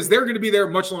matter because they're going to be there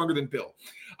much longer than Bill.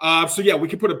 We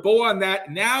can put a bow on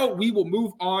that. Now we will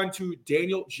move on to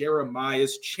Daniel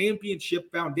Jeremiah's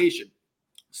championship foundation.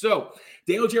 So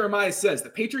Daniel Jeremiah says the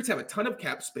Patriots have a ton of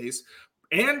cap space,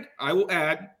 and I will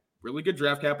add, really good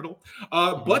draft capital,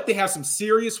 but they have some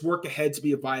serious work ahead to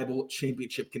be a viable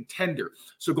championship contender.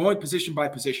 So going position by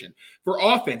position. For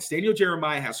offense, Daniel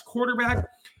Jeremiah has quarterback,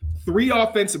 3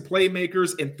 offensive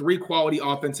playmakers, and 3 quality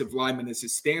offensive linemen as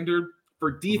his standard. For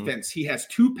defense, he has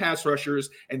 2 pass rushers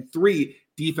and 3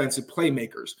 defensive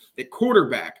playmakers. At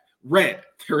quarterback, red,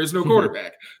 there is no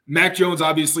quarterback. Mac Jones,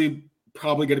 obviously,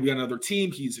 probably going to be on another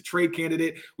team. He's a trade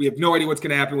candidate. We have no idea what's going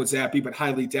to happen with Zappe, but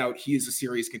highly doubt he is a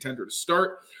serious contender to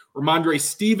start. Ramondre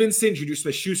Stevenson, Juju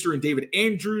Smith-Schuster, and David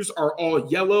Andrews are all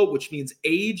yellow, which means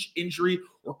age, injury,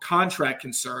 or contract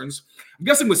concerns. I'm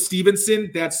guessing with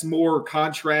Stevenson, that's more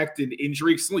contract and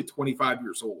injury. He's only 25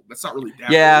 years old. That's not really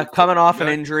that old. Coming off an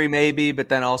injury maybe, but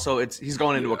then also he's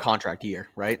going into a contract year,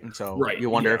 right? And so you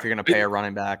wonder if you're going to pay a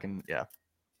running back, and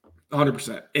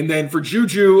 100%. And then for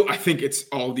Juju, I think it's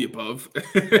all of the above.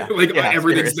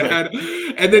 Everything's bad.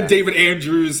 And then David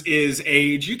Andrews is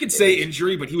age. You could say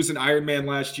injury, but he was an Iron Man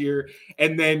last year.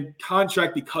 And then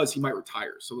contract because he might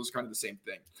retire. So those are kind of the same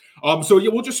thing.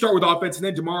 We'll just start with offense. And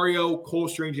then DeMario, Cole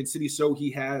Strange, and City So he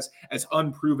has as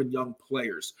unproven young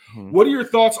players. What are your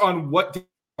thoughts on what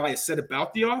I said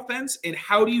about the offense, and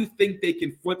how do you think they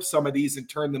can flip some of these and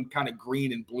turn them kind of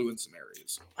green and blue in some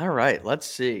areas? All right, let's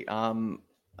see.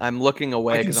 I'm looking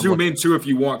away. I can zoom in too if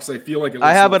you want, because I feel like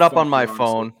I have it up on my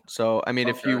phone. So, I mean,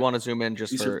 if you want to zoom in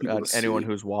just for anyone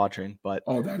who's watching, but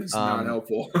that is not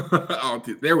helpful.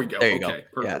 There we go. There you go.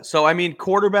 Perfect. Yeah. So, I mean,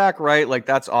 quarterback, right? Like,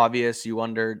 that's obvious. You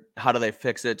wonder, how do they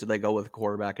fix it? Do they go with a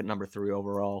quarterback at number 3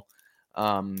 overall?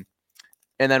 And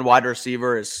then wide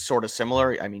receiver is sort of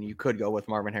similar. I mean, you could go with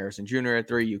Marvin Harrison Jr. at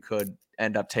 3. You could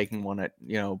end up taking one at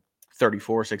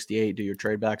 34, 68, do your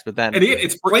trade backs. But then, and again,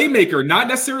 it's playmaker, not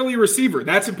necessarily a receiver.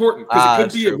 That's important because it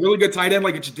could be a really good tight end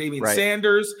like a Jadavian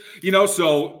Sanders,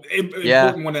 so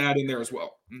important one to add in there as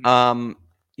well.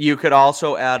 You could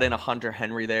also add in a Hunter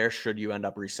Henry there should you end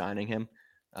up re-signing him.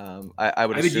 I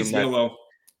think he's yellow. I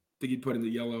think you'd put in the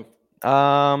yellow.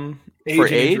 For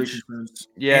age?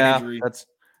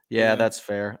 That's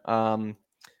fair.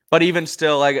 But even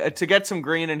still, like, to get some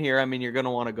green in here, I mean, you're going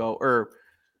to want to go, or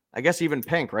I guess even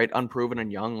pink, right? Unproven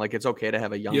and young. Like, it's okay to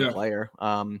have a young player.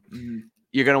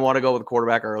 You're going to want to go with a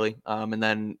quarterback early. And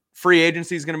then free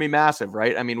agency is going to be massive,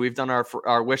 right? I mean, we've done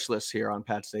our wish list here on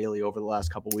Pat's Daily over the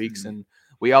last couple of weeks, and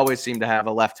we always seem to have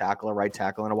a left tackle, a right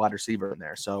tackle, and a wide receiver in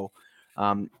there. So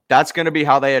that's going to be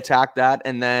how they attack that.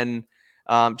 And then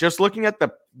just looking at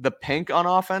the pink on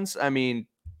offense, I mean,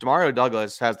 Demario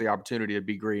Douglas has the opportunity to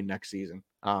be green next season.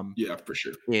 For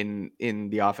sure. In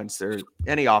the offense,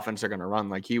 any offense they're going to run.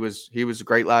 Like, he was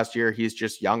great last year. He's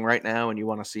just young right now, and you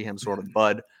want to see him sort of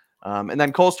bud. And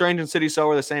then Cole Strange and City So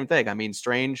are the same thing. I mean,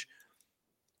 Strange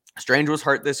was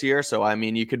hurt this year, so I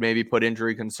mean, you could maybe put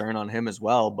injury concern on him as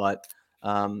well. But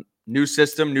new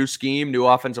system, new scheme, new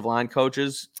offensive line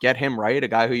coaches, get him right. A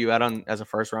guy who you had on as a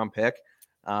first round pick.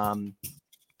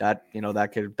 That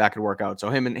could work out.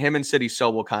 So him and City So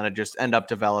will kind of just end up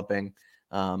developing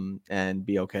and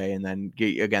be okay. And then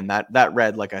again, that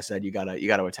red, like I said, you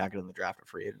gotta attack it in the draft or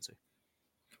free agency.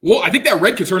 Well, I think that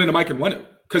red could turn into Mike Nwenu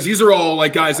because these are all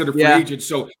like guys that are free agents.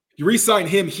 So you re-sign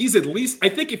him, he's at least, I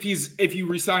think if you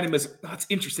re-sign him that's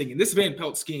interesting. In this Van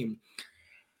Pelt scheme,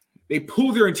 they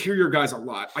pull their interior guys a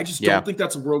lot. I just don't think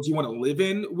that's a world you want to live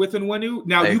in with Nwenu.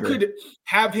 Now, you could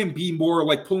have him be more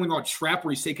like pulling on trap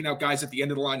where he's taking out guys at the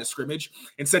end of the line of scrimmage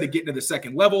instead of getting to the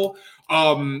second level.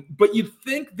 But you'd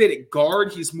think that at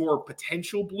guard, he's more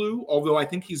potential blue, although I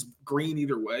think he's green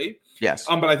either way. Yes.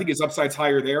 But I think his upside's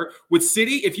higher there. With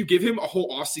City, if you give him a whole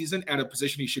offseason at a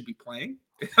position he should be playing,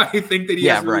 I think that he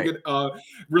has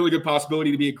really good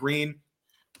possibility to be a green.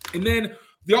 And then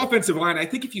the offensive line, I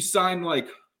think if you sign like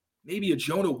maybe a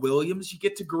Jonah Williams, you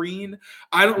get to green.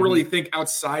 I don't really think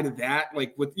outside of that,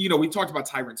 like with, we talked about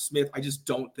Tyron Smith. I just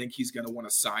don't think he's going to want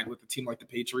to sign with a team like the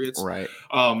Patriots. Right.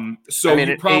 So I mean,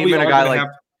 you probably a guy like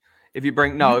if you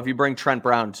bring Trent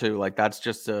Brown too, like that's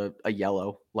just a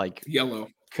yellow, like yellow.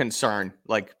 concern,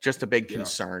 like just a big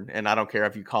concern. And I don't care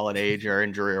if you call it age or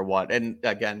injury or what. And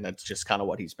again, that's just kind of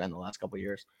what he's been the last couple of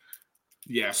years.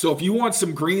 Yeah, so if you want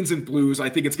some greens and blues, I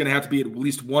think it's going to have to be at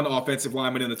least one offensive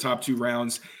lineman in the top 2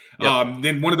 rounds. Yep.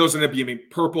 Then one of those ended up being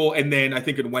purple, and then I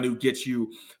think Nwenu gets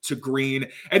you to green.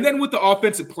 And then with the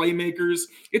offensive playmakers,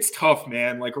 it's tough,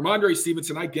 man. Like Ramondre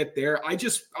Stevenson, I get there.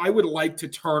 I would like to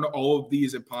turn all of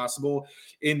these, if possible,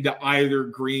 into either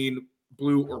green,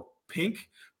 blue, or pink.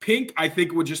 Pink, I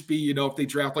think, would just be, if they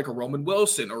draft like a Roman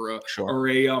Wilson or a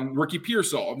Ricky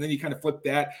Pearsall, and then you kind of flip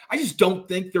that. I just don't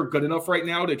think they're good enough right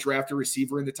now to draft a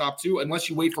receiver in the top 2, unless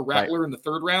you wait for Rattler in the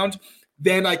 3rd round.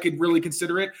 Then I could really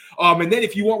consider it. And then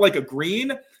if you want like a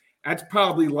green, that's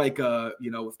probably like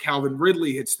if Calvin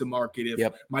Ridley hits the market,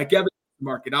 if Mike Evans hits the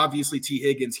market, obviously T.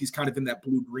 Higgins, he's kind of in that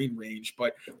blue-green range,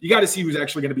 but you got to see who's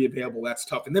actually going to be available. That's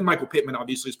tough. And then Michael Pittman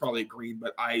obviously is probably a green,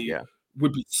 but I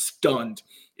would be stunned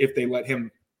if they let him.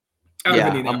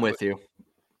 I'm with you.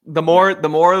 The more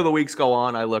of the weeks go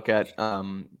on, I look at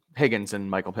Higgins and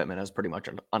Michael Pittman as pretty much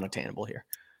unattainable here.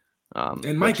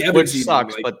 And Mike Evans, which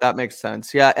sucks, but that makes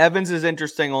sense. Yeah, Evans is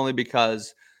interesting only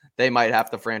because they might have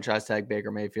to franchise tag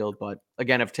Baker Mayfield. But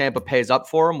again, if Tampa pays up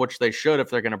for him, which they should if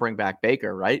they're going to bring back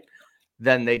Baker, right?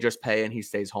 Then they just pay and he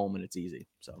stays home and it's easy.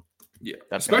 So. Yeah,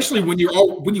 especially when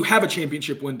you have a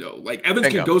championship window. Like Evans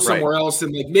can go somewhere else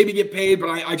and like maybe get paid, but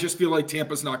I just feel like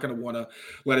Tampa's not going to want to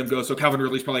let him go. So Calvin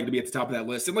Ridley's probably going to be at the top of that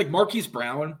list. And like Marquise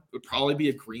Brown would probably be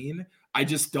a green. I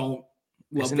just don't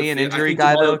love. Isn't he an injury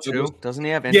guy though too? Doesn't he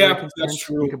have injury? Yeah, that's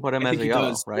true. You can put him as a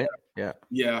yellow, right?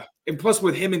 Yeah. And plus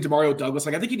with him and Demario Douglas,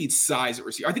 like I think he needs size at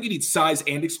receiver. I think he needs size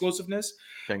and explosiveness.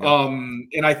 And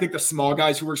I think the small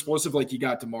guys who are explosive, like you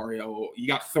got Demario, you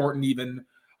got Thornton even.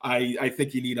 I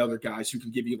think you need other guys who can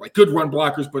give you like good run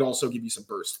blockers, but also give you some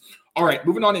burst. All right,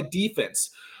 moving on to defense.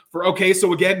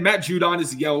 So again, Matt Judon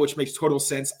is yellow, which makes total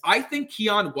sense. I think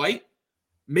Keon White,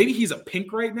 maybe he's a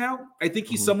pink right now. I think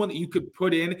he's someone that you could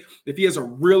put in if he has a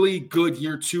really good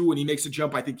year 2 and he makes a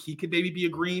jump. I think he could maybe be a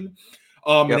green.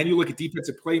 And then you look at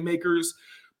defensive playmakers.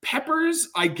 Peppers,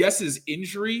 I guess, is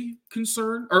injury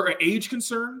concern or age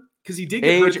concern. Because he did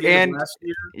get hurt at the end of last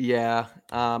year. Yeah.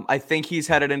 I think he's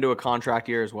headed into a contract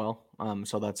year as well.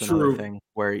 So that's another thing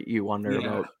where you wonder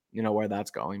about, where that's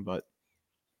going. But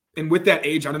and with that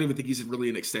age, I don't even think he's really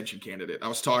an extension candidate. I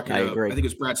was talking I think it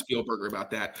was Brad Spielberger about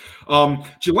that.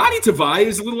 Jelani Tavai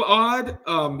is a little odd.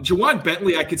 Jawan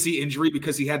Bentley, I could see injury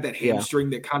because he had that hamstring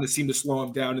that kind of seemed to slow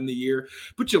him down in the year.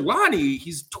 But Jelani,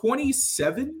 he's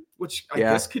 27, which I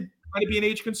guess could kind of be an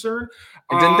age concern.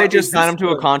 Didn't they just sign him to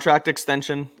a contract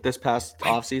extension this past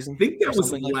offseason? I think that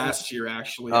was last year,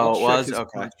 actually. Oh, it was?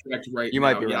 Okay. Right you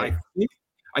might be right.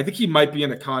 I think he might be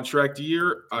in a contract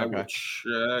year. I will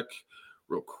check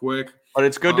real quick. But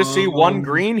it's good to see one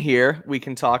green here. We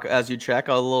can talk as you check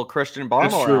a little Christian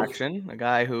Barmore action, a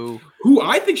guy who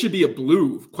I think should be a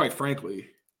blue, quite frankly.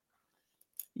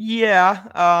 Yeah.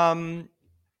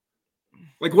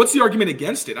 Like, what's the argument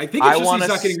against it? I think it's just he's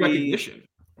not getting recognition.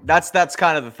 That's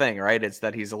kind of the thing, right? It's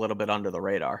that he's a little bit under the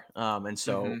radar. And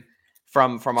so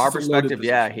from our perspective,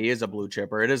 he is a blue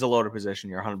chipper. It is a loaded position.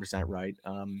 You're 100% right.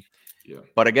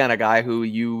 But again, a guy who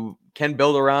you can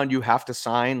build around, you have to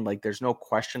sign. Like, there's no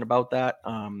question about that.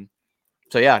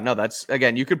 That's,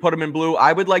 again, you could put him in blue.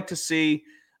 I would like to see,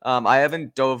 I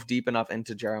haven't dove deep enough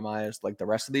into Jeremiah's, like the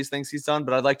rest of these things he's done,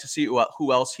 but I'd like to see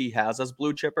who else he has as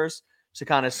blue chippers to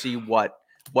kind of see what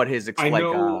his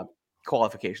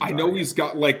qualifications. I know he's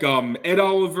got like Ed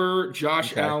Oliver,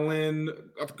 Josh Allen.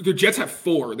 The Jets have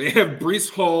 4. They have Breece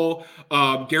Hall,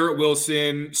 Garrett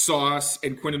Wilson, Sauce,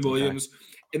 and Quinnen Williams.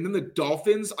 And then the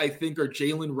Dolphins, I think, are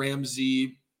Jalen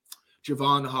Ramsey,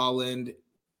 Javon Holland,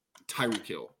 Tyreek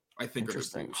Hill. I think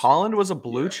interesting. Holland was a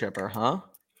blue chipper, huh?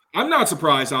 I'm not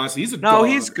surprised, honestly. He's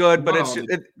he's good, but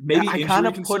maybe I kind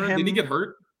of put him. Did he get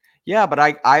hurt? Yeah, but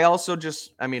I also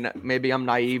maybe I'm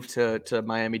naive to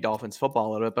Miami Dolphins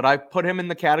football a little bit, but I put him in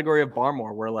the category of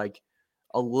Barmore, where like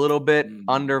a little bit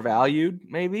undervalued,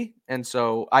 maybe. And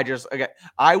so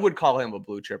I would call him a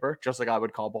blue chipper, just like I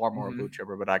would call Barmore a blue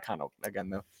chipper. But I kind of,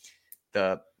 again,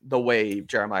 the way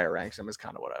Jeremiah ranks him is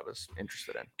kind of what I was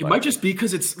interested in. It might just be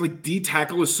because it's like D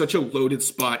tackle is such a loaded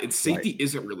spot, and safety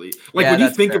isn't really like when you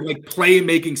think of like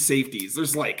playmaking safeties.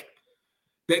 There's like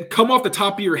that come off the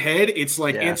top of your head. It's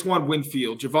like Antoine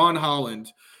Winfield, Javon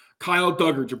Holland, Kyle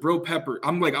Duggar, Jabril Pepper.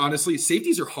 I'm like, honestly,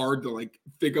 safeties are hard to like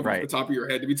think of off the top of your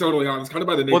head, to be totally honest, kind of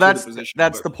by the nature of the position.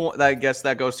 That's the point. I guess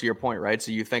that goes to your point, right?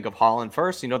 So you think of Holland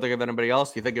first, you don't think of anybody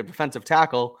else. You think of defensive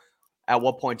tackle. At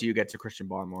what point do you get to Christian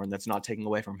Barmore? And that's not taking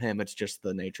away from him. It's just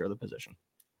the nature of the position.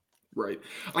 Right.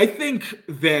 I think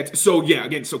that, so yeah,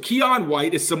 again, so Keon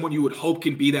White is someone you would hope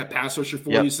can be that pass rusher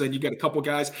for you. Yep. So then you get a couple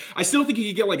guys. I still think you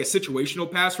could get like a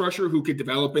situational pass rusher who could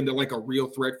develop into like a real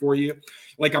threat for you.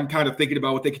 Like I'm kind of thinking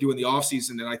about what they could do in the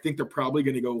offseason. And I think they're probably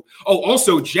going to go. Oh,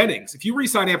 also Jennings. If you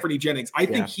re-sign Anthony Jennings, I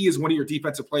think he is one of your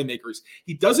defensive playmakers.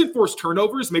 He doesn't force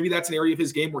turnovers. Maybe that's an area of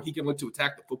his game where he can look to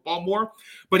attack the football more.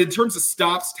 But in terms of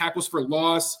stops, tackles for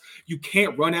loss, you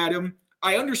can't run at him.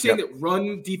 I understand that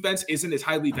run defense isn't as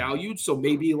highly valued, so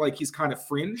maybe like he's kind of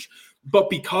fringe.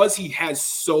 But because he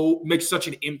has makes such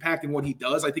an impact in what he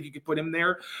does, I think you could put him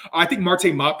there. I think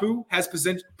Marte Mapu has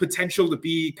potential to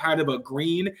be kind of a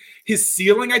green. His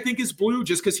ceiling, I think, is blue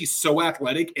just because he's so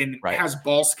athletic and has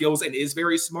ball skills and is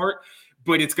very smart.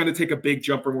 But it's going to take a big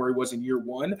jump from where he was in year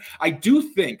one. I do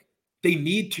think they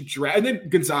need to draft. And then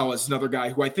Gonzalez is another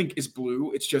guy who I think is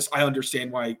blue. It's just I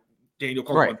understand why Daniel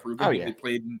Caldwell improved. They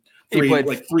played in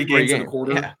three games in a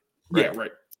quarter. Yeah,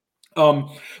 right.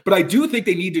 But I do think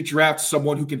they need to draft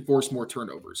someone who can force more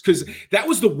turnovers because that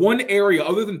was the one area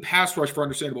other than pass rush for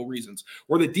understandable reasons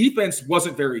where the defense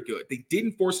wasn't very good. They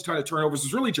didn't force a ton of turnovers. It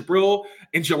was really Jabril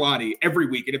and Jelani every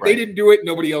week. And if they didn't do it,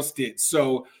 nobody else did.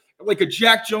 So like a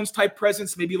Jack Jones type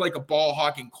presence, maybe like a ball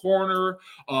hawking corner,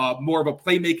 more of a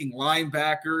playmaking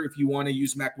linebacker if you want to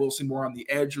use Mac Wilson more on the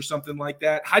edge or something like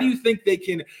that. How do you think they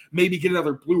can maybe get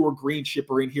another blue or green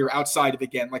shipper in here outside of,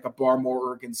 again, like a Barmore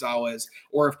or Gonzalez,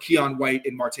 or if Keon White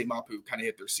and Marte Mapu kind of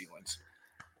hit their ceilings?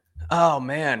 Oh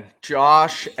man,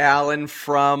 Josh Allen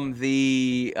from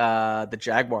the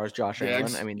Jaguars. Josh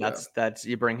Allen. I mean, that's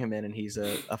you bring him in and he's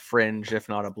a fringe, if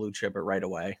not a blue chipper, right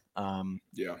away.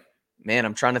 Man,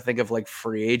 I'm trying to think of like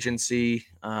free agency.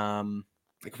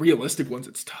 Like realistic ones,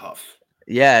 it's tough.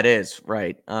 Yeah, it is.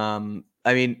 Right. I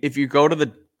mean, if you go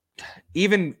to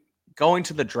even going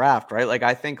to the draft, right? Like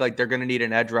I think like they're going to need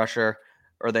an edge rusher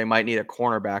or they might need a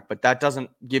cornerback, but that doesn't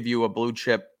give you a blue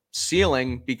chip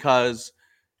ceiling because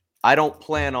I don't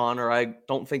plan on, or I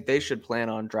don't think they should plan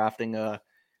on drafting a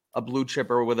blue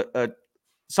chipper with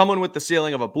someone with the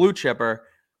ceiling of a blue chipper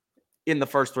in the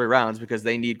first 3 rounds because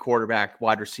they need quarterback,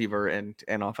 wide receiver, and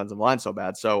offensive line so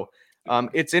bad. So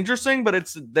it's interesting, but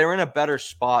they're in a better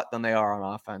spot than they are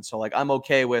on offense. So like I'm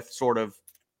okay with sort of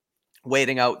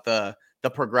waiting out the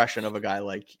progression of a guy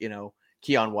like,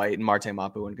 Keon White and Marte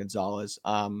Mapu and Gonzalez.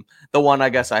 The one I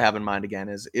guess I have in mind again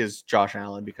is Josh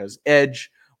Allen because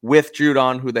edge with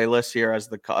Judon, who they list here as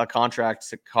a contract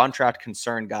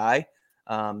concern guy.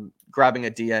 Grabbing a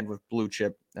D end with a blue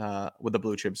chip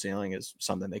ceiling is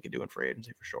something they could do in free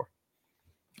agency for sure.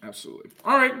 Absolutely.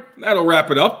 All right, that'll wrap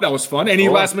it up. That was fun. Any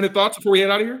last minute thoughts before we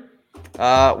head out of here?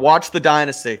 Watch the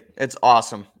Dynasty. It's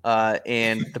awesome.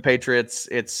 And the Patriots.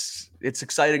 It's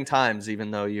exciting times.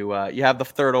 Even though you have the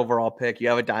 3rd overall pick, you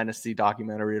have a Dynasty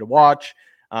documentary to watch,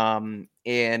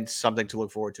 and something to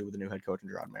look forward to with the new head coach in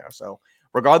Gerard Mayo. So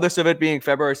regardless of it being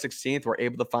February 16th, we're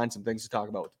able to find some things to talk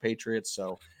about with the Patriots.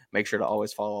 So make sure to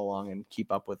always follow along and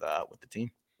keep up with the team.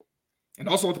 And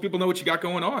also let the people know what you got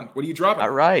going on. What are you dropping? All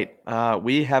right.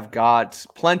 We have got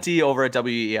plenty over at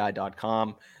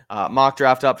WEI.com. Mock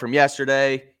draft up from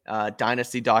yesterday.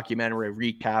 Dynasty documentary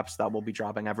recaps that will be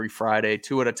dropping every Friday,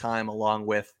 2 at a time, along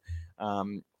with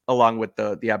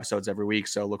the episodes every week.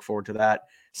 So look forward to that.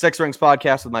 Six Rings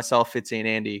podcast with myself, Fitzy, and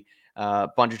Andy. A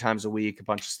bunch of times a week, a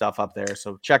bunch of stuff up there.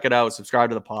 So check it out. Subscribe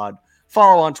to the pod.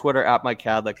 Follow on Twitter at Mike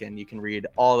Kadlick, and you can read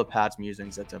all the Pat's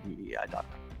musings at WEI.com.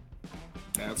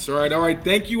 That's right. All right.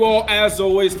 Thank you all, as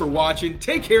always, for watching.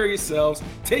 Take care of yourselves.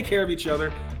 Take care of each other.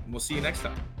 And we'll see you next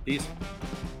time. Peace.